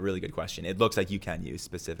 But yeah, really good question. It looks like you can use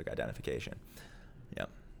specific identification. Yep.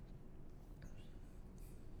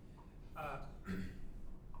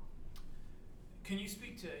 Can you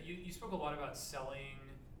speak to, you spoke a lot about selling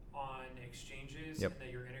on exchanges, Yep. and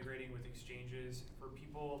that you're integrating with exchanges. For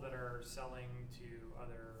people that are selling to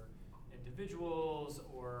other individuals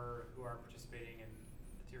or who are participating in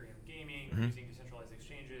Ethereum gaming or using decentralized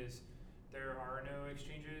exchanges, there are no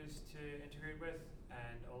exchanges to integrate with,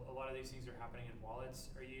 and a lot of these things are happening in wallets.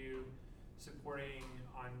 Are you supporting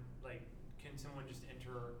on, like, can someone just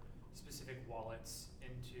enter specific wallets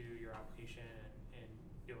into your application and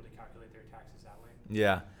be able to calculate their taxes that way?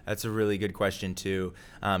 Yeah, that's a really good question too.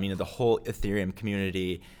 The whole Ethereum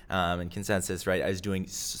community and consensus, right, is doing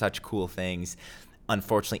such cool things.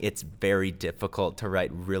 Unfortunately, it's very difficult to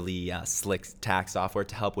write really slick tax software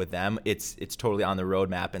to help with them. It's totally on the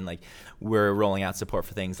roadmap, and like we're rolling out support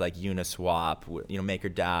for things like Uniswap,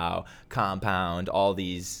 MakerDAO, Compound, all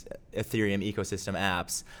these Ethereum ecosystem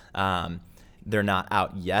apps. They're not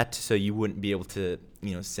out yet, so you wouldn't be able to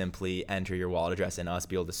simply enter your wallet address and us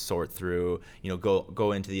be able to sort through,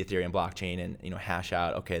 go into the Ethereum blockchain and hash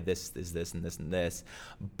out, okay, this is this and this and this.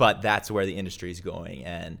 But that's where the industry is going,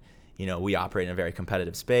 and we operate in a very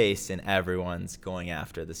competitive space, and everyone's going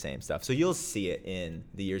after the same stuff. So you'll see it in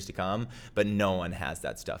the years to come, but no one has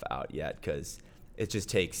that stuff out yet because it just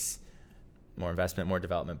takes more investment, more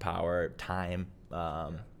development power, time,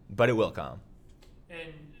 but it will come.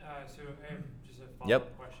 And so I have just a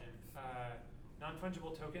follow-up question.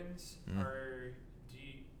 Non-fungible tokens, do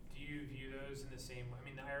you view those in the same way? I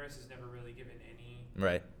mean, the IRS has never really given any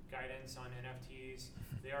guidance on NFTs.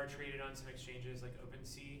 They are traded on some exchanges like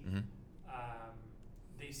OpenSea.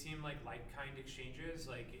 They seem like kind exchanges.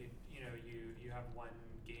 Like you have one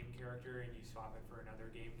game character and you swap it for another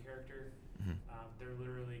game character. They're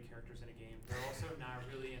literally characters in a game. They're also not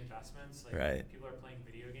really investments. Like people are playing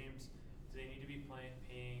video games. Do they need to be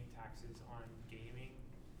paying taxes on gaming?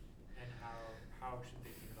 And how should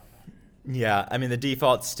they think about that? Yeah, I mean, the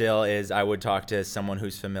default still is I would talk to someone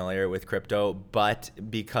who's familiar with crypto, but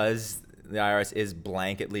because the IRS is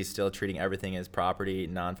blanketly still treating everything as property,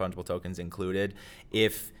 non-fungible tokens included,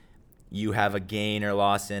 if you have a gain or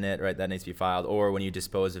loss in it, right, that needs to be filed, or when you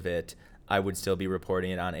dispose of it, I would still be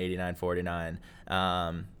reporting it on 8949.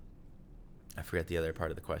 I forget the other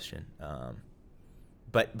part of the question.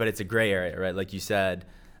 But it's a gray area, right? Like you said,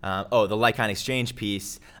 the Litecoin exchange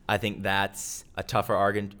piece, I think that's a tougher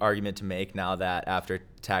argument to make now that after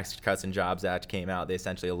Tax Cuts and Jobs Act came out, they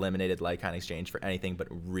essentially eliminated Litecoin exchange for anything but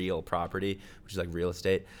real property, which is like real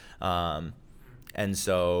estate. And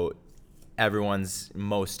so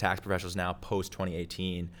most tax professionals now post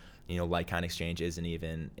 2018, Litecoin exchange isn't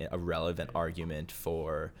even a relevant argument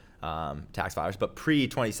for tax filers. But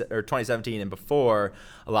pre-2017 and before,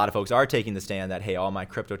 a lot of folks are taking the stand that, hey, all my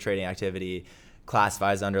crypto trading activity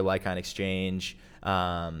classifies under Litecoin exchange,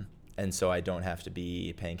 and so I don't have to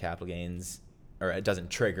be paying capital gains, or it doesn't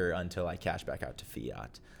trigger until I cash back out to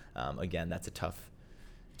fiat. Again, that's a tough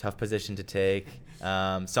position to take.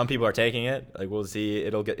 Some people are taking it. Like, we'll see.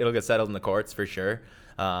 It'll get settled in the courts for sure,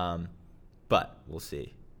 but we'll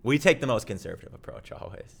see. We take the most conservative approach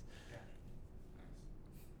always.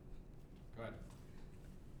 Go ahead.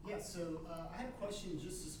 So I had a question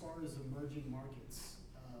just as far as emerging markets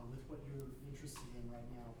with what you're interested in right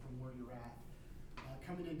now from where you're at.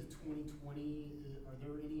 Coming into 2020, are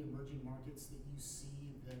there any emerging markets that you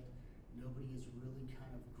see that nobody has really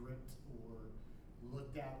kind of gripped or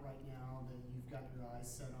looked at right now that you've got your eyes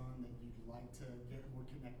set on that you'd like to get more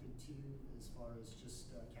connected to as far as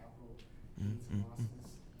just capital gains and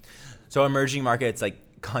losses? So emerging markets,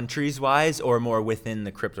 like countries-wise, or more within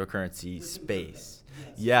the cryptocurrency space?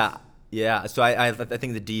 Yes. Yeah. So I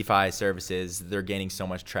think the DeFi services, they're gaining so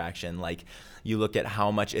much traction. Like you look at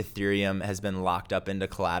how much Ethereum has been locked up into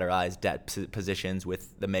collateralized debt positions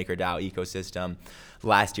with the MakerDAO ecosystem.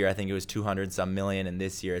 Last year, I think it was 200 some million, and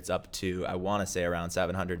this year it's up to, I want to say, around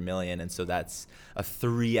 700 million. And so that's a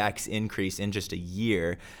 3x increase in just a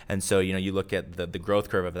year. And so, you look at the growth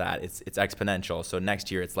curve of that, it's exponential. So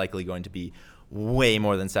next year, it's likely going to be way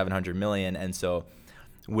more than 700 million. And so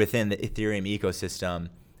within the Ethereum ecosystem,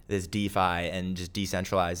 this DeFi and just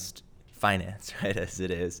decentralized finance, right, as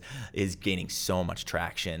it is gaining so much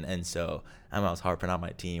traction. And so I'm always harping on my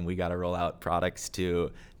team. We got to roll out products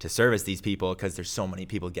to service these people because there's so many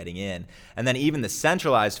people getting in. And then even the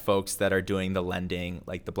centralized folks that are doing the lending,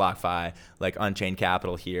 like the BlockFi, like Unchained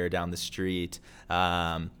Capital here down the street,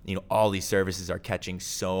 all these services are catching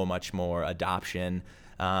so much more adoption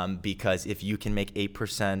because if you can make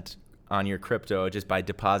 8% on your crypto just by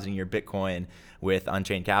depositing your Bitcoin with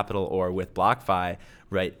Unchained Capital or with BlockFi,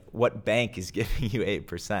 right? What bank is giving you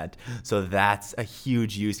 8%? So that's a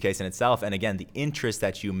huge use case in itself. And again, the interest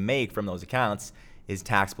that you make from those accounts is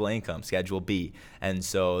taxable income, Schedule B. And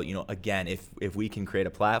so, again, if we can create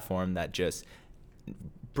a platform that just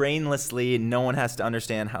brainlessly, no one has to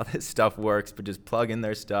understand how this stuff works, but just plug in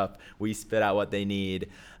their stuff, we spit out what they need,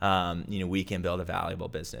 we can build a valuable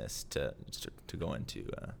business to go into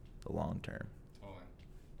the long term. Totally.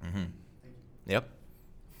 Mm-hmm. Yep.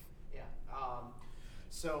 Yeah.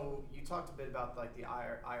 So you talked a bit about like the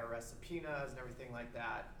IRS subpoenas and everything like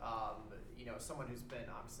that. Someone who's been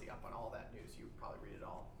obviously up on all that news, you probably read it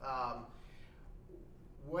all.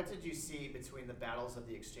 What did you see between the battles of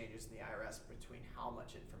the exchanges and the IRS between how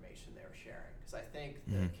much information they were sharing? Because I think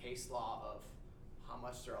the case law of how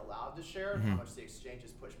much they're allowed to share and how much the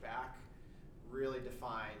exchanges push back really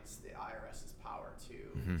defines the IRS's power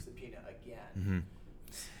to subpoena again.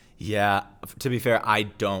 Yeah, to be fair, I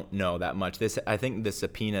don't know that much. I think the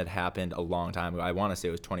subpoena had happened a long time ago. I want to say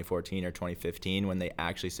it was 2014 or 2015 when they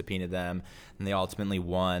actually subpoenaed them, and they ultimately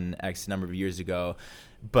won X number of years ago.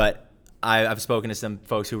 But I've spoken to some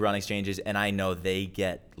folks who run exchanges, and I know they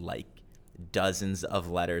get like dozens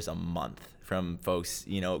of letters a month from folks,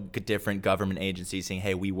 different government agencies saying,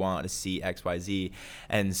 hey, we want to see X, Y, Z.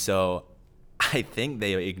 And so I think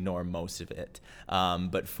they ignore most of it.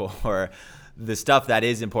 But for the stuff that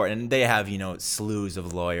is important, they have, slews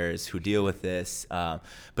of lawyers who deal with this.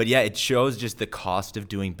 But yeah, it shows just the cost of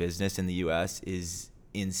doing business in the U.S. is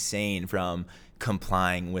insane from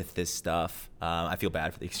complying with this stuff. I feel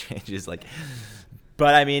bad for the exchanges,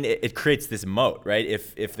 but I mean, it creates this moat, right?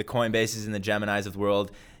 If the Coinbases and the Geminis of the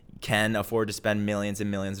world can afford to spend millions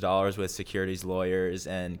and millions of dollars with securities lawyers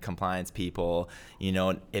and compliance people,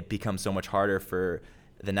 it becomes so much harder for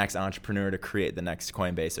the next entrepreneur to create the next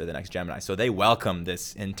Coinbase or the next Gemini. So they welcome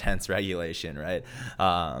this intense regulation, right?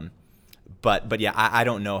 But yeah, I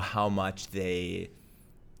don't know how much they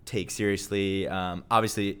take seriously.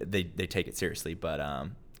 Obviously, they take it seriously, but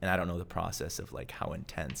and I don't know the process of like how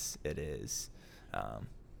intense it is.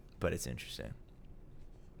 But it's interesting.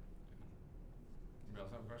 Anybody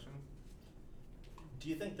else have a question? Do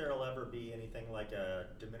you think there'll ever be anything like a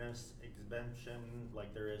de minimis exemption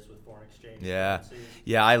like there is with foreign exchange?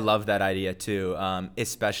 Yeah, I love that idea too,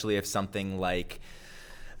 especially if something like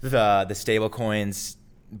the stable coins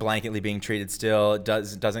blanketly being treated still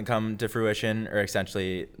doesn't come to fruition, or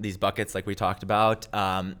essentially these buckets like we talked about.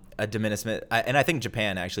 A de minimis, and I think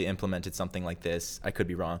Japan actually implemented something like this. I could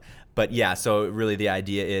be wrong. But yeah, so really the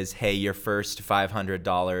idea is, hey, your first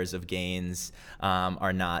 $500 of gains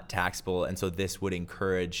are not taxable. And so this would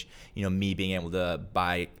encourage, me being able to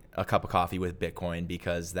buy a cup of coffee with Bitcoin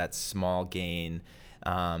because that small gain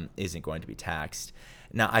isn't going to be taxed.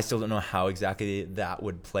 Now, I still don't know how exactly that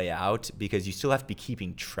would play out because you still have to be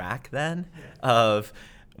keeping track then of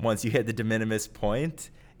once you hit the de minimis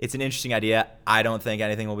point. It's an interesting idea. I don't think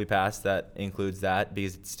anything will be passed that includes that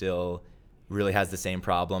because it still really has the same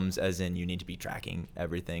problems as in you need to be tracking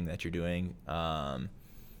everything that you're doing.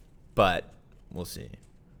 But we'll see.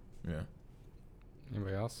 Yeah.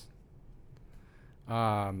 Anybody else?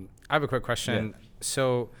 I have a quick question. Yeah.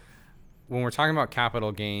 So when we're talking about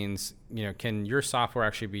capital gains, can your software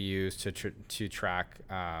actually be used to track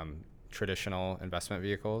traditional investment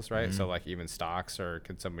vehicles, right? So like even stocks, or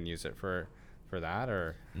could someone use it for that,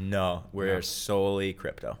 or? No, we're solely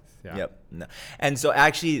crypto. Yeah. Yep. No. And so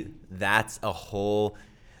actually that's a whole,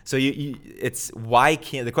 so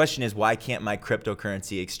the question is, why can't my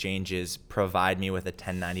cryptocurrency exchanges provide me with a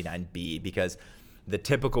 1099B? Because the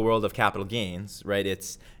typical world of capital gains, right?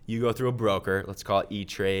 It's you go through a broker, let's call it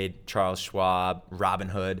E-Trade, Charles Schwab,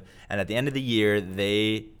 Robinhood, and at the end of the year,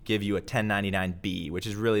 they give you a 1099B, which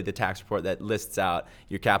is really the tax report that lists out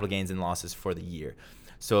your capital gains and losses for the year.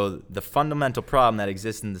 So the fundamental problem that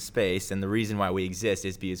exists in the space, and the reason why we exist,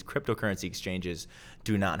 is because cryptocurrency exchanges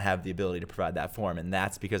do not have the ability to provide that form, and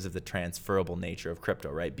that's because of the transferable nature of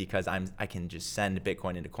crypto, right? Because I can just send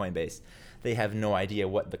Bitcoin into Coinbase. They have no idea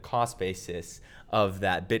what the cost basis of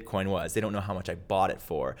that Bitcoin was. They don't know how much I bought it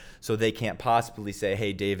for. So they can't possibly say,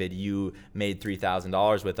 hey, David, you made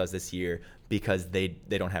 $3,000 with us this year, because they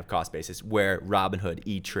don't have cost basis. Where Robinhood,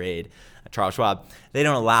 E-Trade, Charles Schwab, they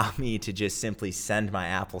don't allow me to just simply send my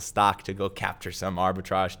Apple stock to go capture some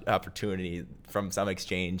arbitrage opportunity from some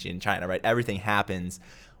exchange in China, right? Everything happens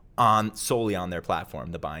solely on their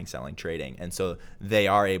platform, the buying, selling, trading. And so they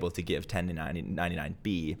are able to give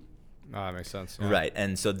 1099B. Oh, that makes sense. Yeah. Right.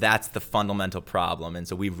 And so that's the fundamental problem. And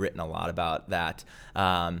so we've written a lot about that.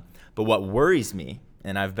 But what worries me,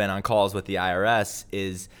 and I've been on calls with the IRS,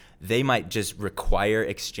 is they might just require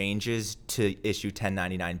exchanges to issue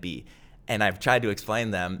 1099B. And I've tried to explain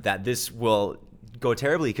to them that this will go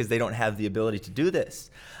terribly because they don't have the ability to do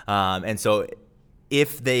this. And so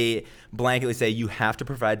if they blanketly say you have to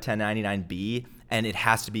provide 1099B and it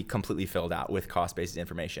has to be completely filled out with cost-based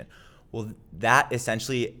information, well, that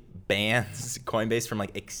essentially bans Coinbase from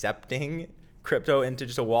like accepting crypto into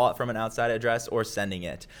just a wallet from an outside address or sending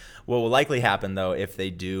it. What will likely happen, though, if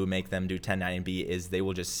they do make them do 1099B, is they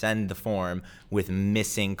will just send the form with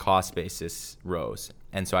missing cost basis rows.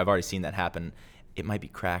 And so I've already seen that happen. It might be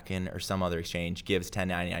Kraken or some other exchange gives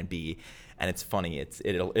 1099B, and it's funny.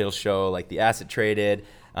 It'll show like the asset traded,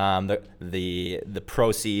 the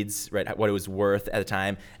proceeds, right, what it was worth at the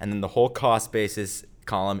time, and then the whole cost basis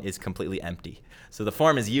column is completely empty. So the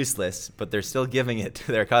form is useless, but they're still giving it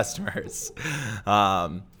to their customers.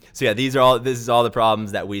 So yeah, this is all the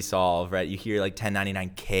problems that we solve, right? You hear like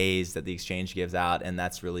 1099Ks that the exchange gives out, and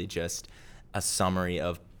that's really just a summary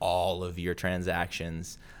of all of your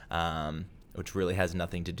transactions, which really has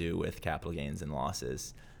nothing to do with capital gains and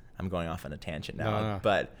losses. I'm going off on a tangent now, No.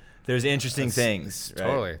 but there's interesting things,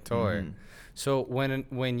 right? Totally. Mm-hmm. So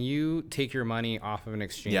when you take your money off of an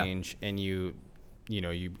exchange and you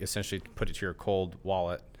essentially put it to your cold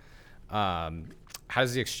wallet, how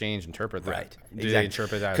does the exchange interpret that? Right. Do they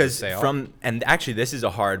interpret that as a sale? And actually this is a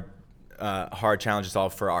hard challenge to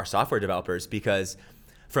solve for our software developers, because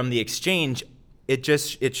from the exchange,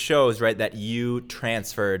 it shows, right, that you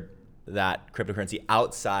transferred that cryptocurrency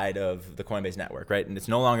outside of the Coinbase network, right? And it's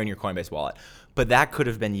no longer in your Coinbase wallet. But that could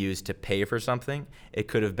have been used to pay for something. It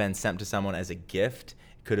could have been sent to someone as a gift.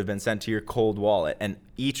 It could have been sent to your cold wallet. And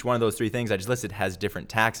each one of those three things I just listed has different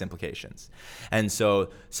tax implications. And so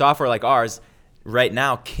software like ours right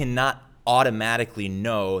now cannot automatically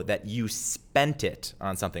know that you spent it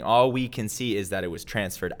on something. All we can see is that it was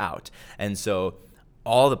transferred out. And so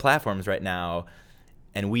all the platforms right now,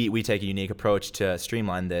 and we take a unique approach to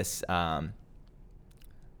streamline this, and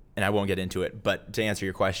I won't get into it, but to answer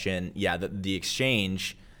your question, yeah, the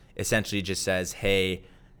exchange essentially just says, hey,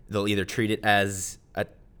 they'll either treat it as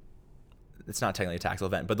it's not technically a taxable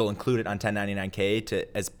event, but they'll include it on 1099K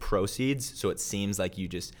as proceeds, so it seems like you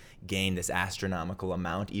just gained this astronomical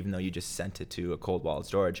amount, even though you just sent it to a cold wallet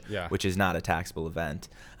storage, which is not a taxable event.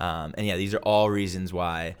 And yeah, these are all reasons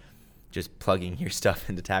why just plugging your stuff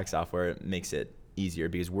into tax software makes it easier,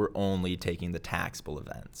 because we're only taking the taxable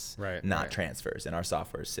events, not transfers, and our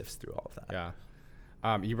software sifts through all of that. Yeah.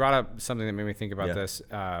 You brought up something that made me think about this.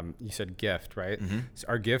 You said gift, right? Mm-hmm. So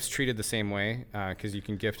are gifts treated the same way? Because you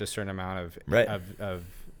can gift a certain amount of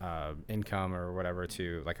income or whatever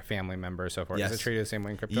to like a family member or so forth. Is it treated the same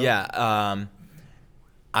way in crypto? Yeah.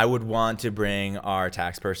 I would want to bring our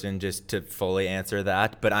tax person just to fully answer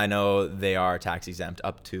that, but I know they are tax exempt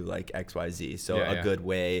up to like XYZ. So a good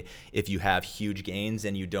way, if you have huge gains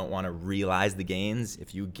and you don't want to realize the gains,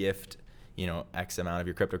 if you gift, X amount of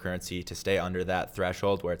your cryptocurrency to stay under that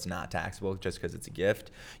threshold where it's not taxable just because it's a gift,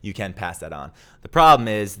 you can pass that on. The problem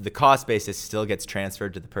is the cost basis still gets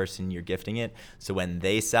transferred to the person you're gifting it. So when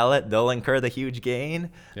they sell it, they'll incur the huge gain.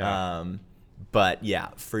 Yeah. But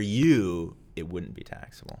yeah, for you, it wouldn't be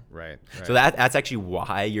taxable. Right. So that's actually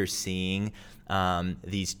why you're seeing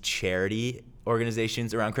these charity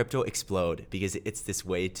organizations around crypto explode, because it's this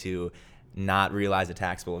way to not realize a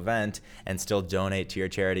taxable event and still donate to your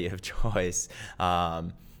charity of choice.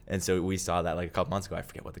 And so we saw that like a couple months ago. I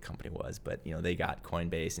forget what the company was, but they got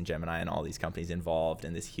Coinbase and Gemini and all these companies involved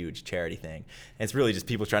in this huge charity thing. And it's really just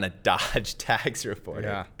people trying to dodge tax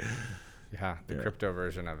reporting. Yeah, the crypto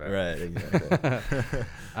version of it. Right, exactly.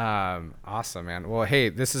 Awesome, man. Well, hey,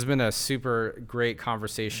 this has been a super great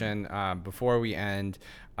conversation. Before we end,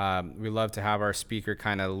 we love to have our speaker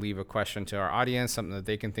kind of leave a question to our audience, something that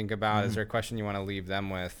they can think about. Is there a question you want to leave them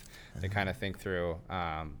with to kind of think through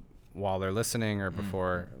while they're listening or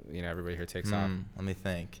before everybody here takes off? Let me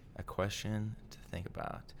think. A question to think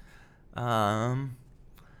about.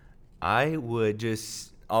 I would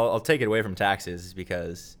just I'll take it away from taxes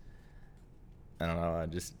because I don't know.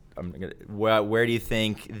 Where do you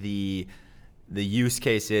think the use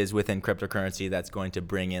case is within cryptocurrency that's going to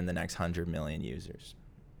bring in the next 100 million users?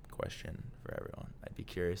 Question for everyone. I'd be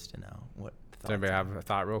curious to know what. Does anybody have a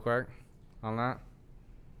thought real quick on that?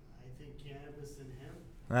 I think cannabis and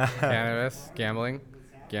hemp. Cannabis, gambling.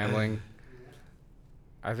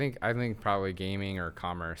 I think probably gaming or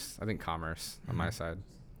commerce. I think commerce on my side.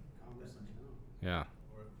 Commerce in general. Yeah.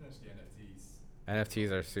 Or potentially NFTs.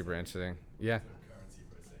 NFTs are super interesting. Yeah. Currency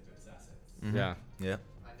per se, but it's assets. Yeah. Yeah.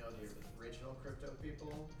 I know the original crypto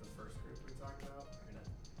people, the first group we talked about, are gonna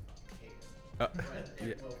hate it. But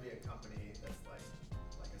it will be a company that's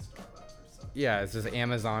like a Starbucks or something. Yeah, it's just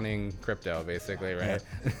Amazoning crypto, basically, right?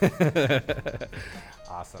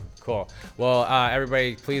 Awesome. Cool. Well,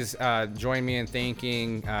 everybody, please join me in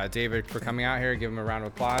thanking David for coming out here. Give him a round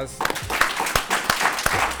of applause.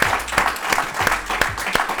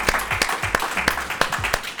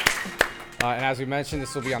 And as we mentioned,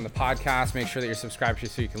 this will be on the podcast. Make sure that you're subscribed to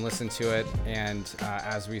so you can listen to it. And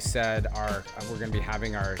as we said, we're going to be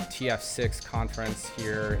having our TF6 conference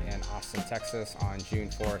here in Austin, Texas on June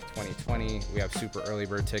 4th, 2020. We have super early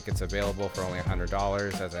bird tickets available for only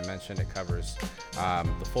 $100. As I mentioned, it covers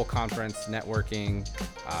the full conference, networking,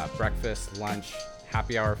 breakfast, lunch,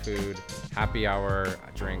 happy hour food, happy hour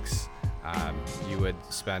drinks. You would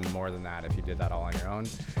spend more than that if you did that all on your own.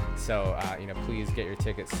 So, please get your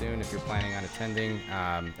tickets soon if you're planning on attending.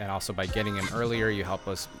 And also by getting them earlier, you help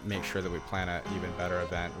us make sure that we plan an even better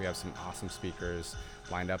event. We have some awesome speakers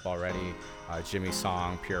lined up already. Jimmy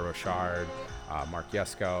Song, Pierre Rochard, Mark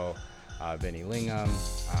Yesko, Vinny Lingham,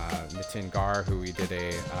 Nitin Gar, who we did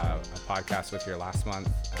a podcast with here last month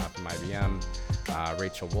from IBM,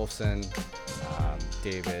 Rachel Wolfson,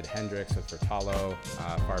 David Hendricks with Vertalo,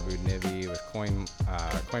 Farbud Nivi with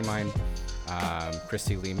CoinMine,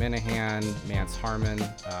 Christy Lee Minahan, Mance Harmon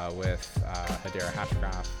with Hedera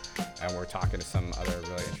Hashgraph, and we're talking to some other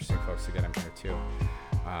really interesting folks to get them here too.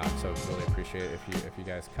 So really appreciate it if you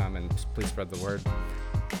guys come, and please spread the word.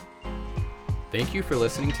 Thank you for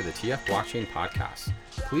listening to the TF Blockchain Podcast.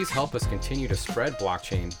 Please help us continue to spread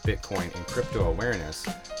blockchain, Bitcoin, and crypto awareness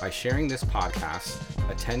by sharing this podcast,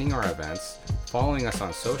 attending our events, following us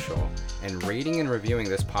on social, and rating and reviewing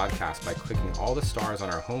this podcast by clicking all the stars on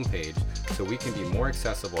our homepage so we can be more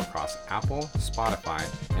accessible across Apple, Spotify,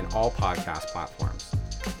 and all podcast platforms.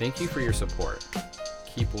 Thank you for your support.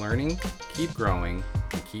 Keep learning, keep growing,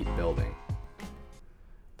 and keep building.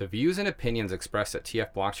 The views and opinions expressed at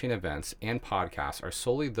TF Blockchain events and podcasts are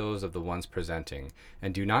solely those of the ones presenting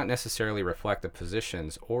and do not necessarily reflect the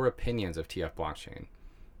positions or opinions of TF Blockchain.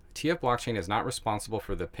 TF Blockchain is not responsible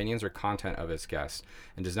for the opinions or content of its guests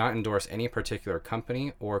and does not endorse any particular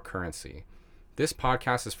company or currency. This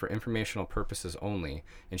podcast is for informational purposes only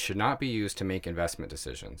and should not be used to make investment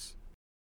decisions.